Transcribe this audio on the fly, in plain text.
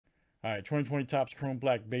All right, 2020 Topps Chrome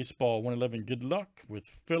Black Baseball 111. Good luck with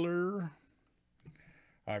filler.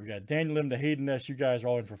 All right, we got Daniel M. to Hayden S. You guys are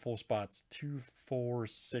all in for full spots. 2, 4,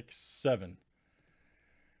 6, 7.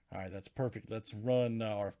 All right, that's perfect. Let's run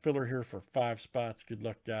our filler here for 5 spots. Good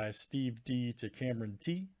luck, guys. Steve D. to Cameron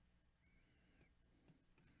T.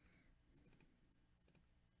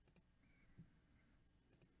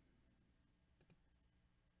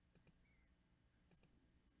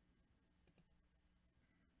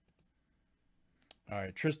 All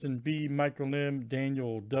right, Tristan B, Michael M,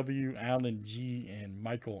 Daniel W, Alan G, and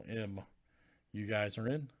Michael M. You guys are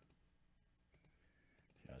in.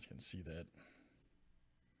 You guys can see that.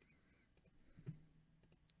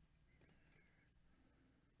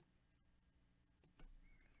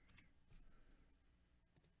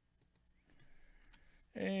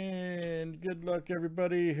 And good luck,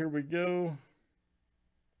 everybody. Here we go.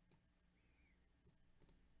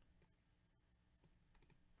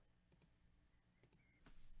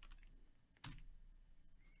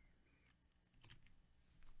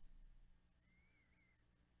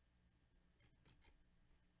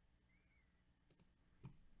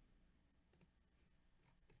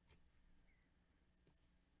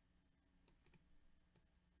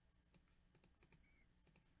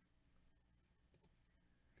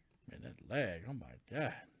 Man, that lag. Oh, my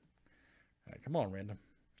God. All right, come on, random.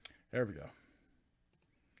 There we go.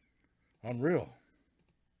 Unreal.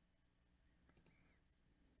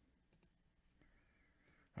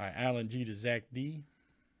 All right, Alan G to Zach D.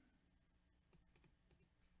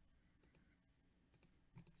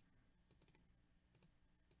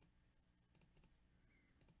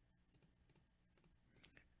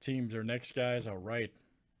 Teams are next, guys. All right.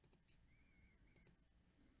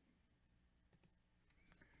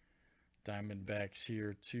 Diamondbacks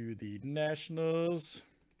here to the Nationals.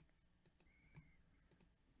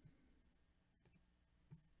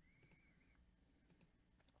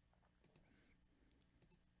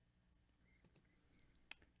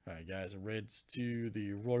 All right, guys. Reds to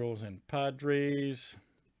the Royals and Padres.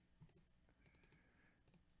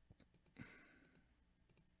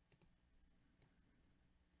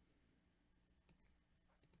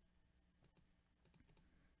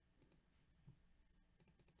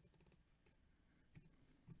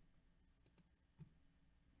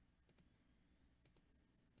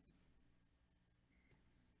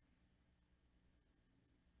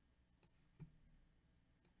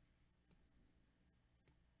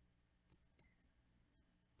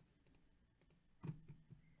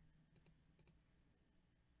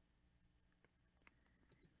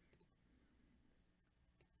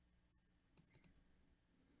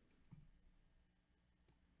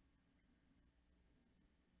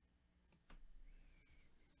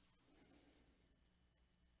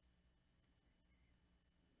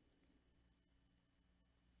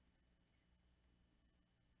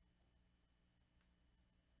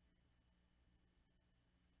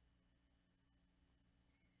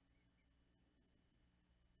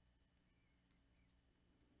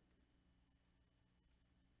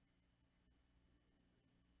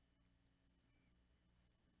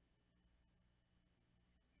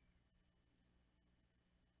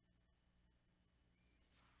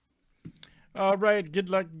 All right, good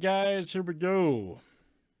luck, guys. Here we go.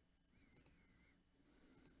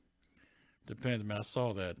 Depends, man. I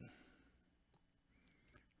saw that.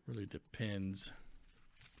 Really depends.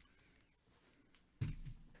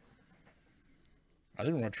 I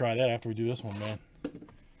didn't want to try that after we do this one, man.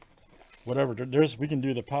 Whatever. We can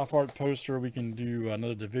do the pop art poster. We can do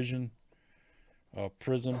another division.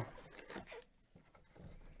 Prism.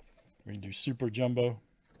 We can do super jumbo.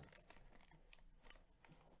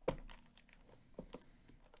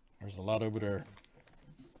 There's a lot over there.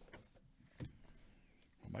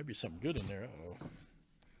 There might be something good in there. Uh-oh.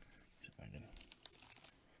 See if I can.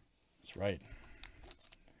 That's right.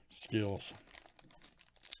 Skills.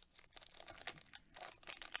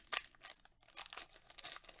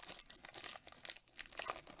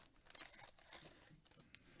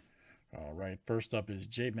 All right. First up is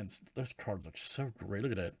Jay. Man, this card looks so great.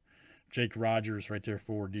 Look at that. Jake Rogers right there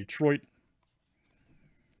for Detroit.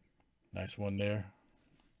 Nice one there.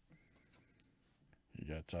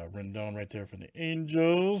 You got Rendon right there for the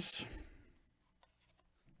Angels.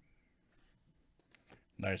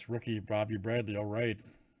 Nice rookie, Bobby Bradley. All right.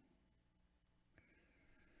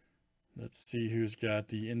 Let's see who's got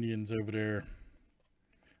the Indians over there.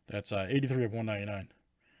 That's 83 of 199.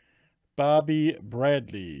 Bobby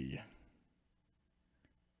Bradley.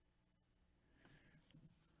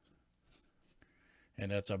 And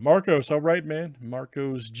that's a Marcos. All right, man.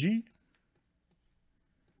 Marcos G.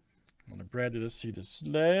 On the Bradley, let's see the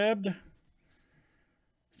slab.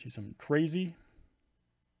 See some crazy.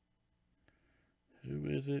 Who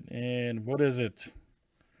is it? And what is it?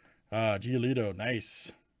 Giolito.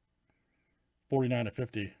 Nice.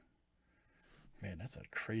 49/50. Man, that's a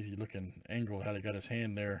crazy looking angle how they got his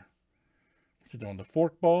hand there. What's he doing? The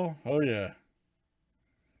fork ball? Oh, yeah.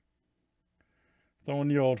 Throwing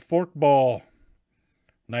the old fork ball.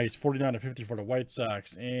 Nice. 49/50 for the White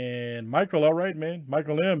Sox. And Michael, all right, man.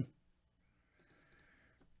 Michael M.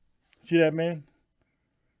 See that, man?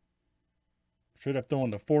 Straight up throwing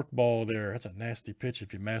the fork ball there. That's a nasty pitch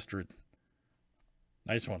if you master it.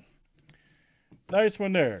 Nice one. Nice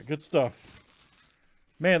one there. Good stuff.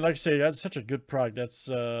 Man, like I say, that's such a good product. That's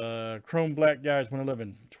Chrome Black, guys,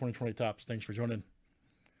 111, 2020 Topps. Thanks for joining.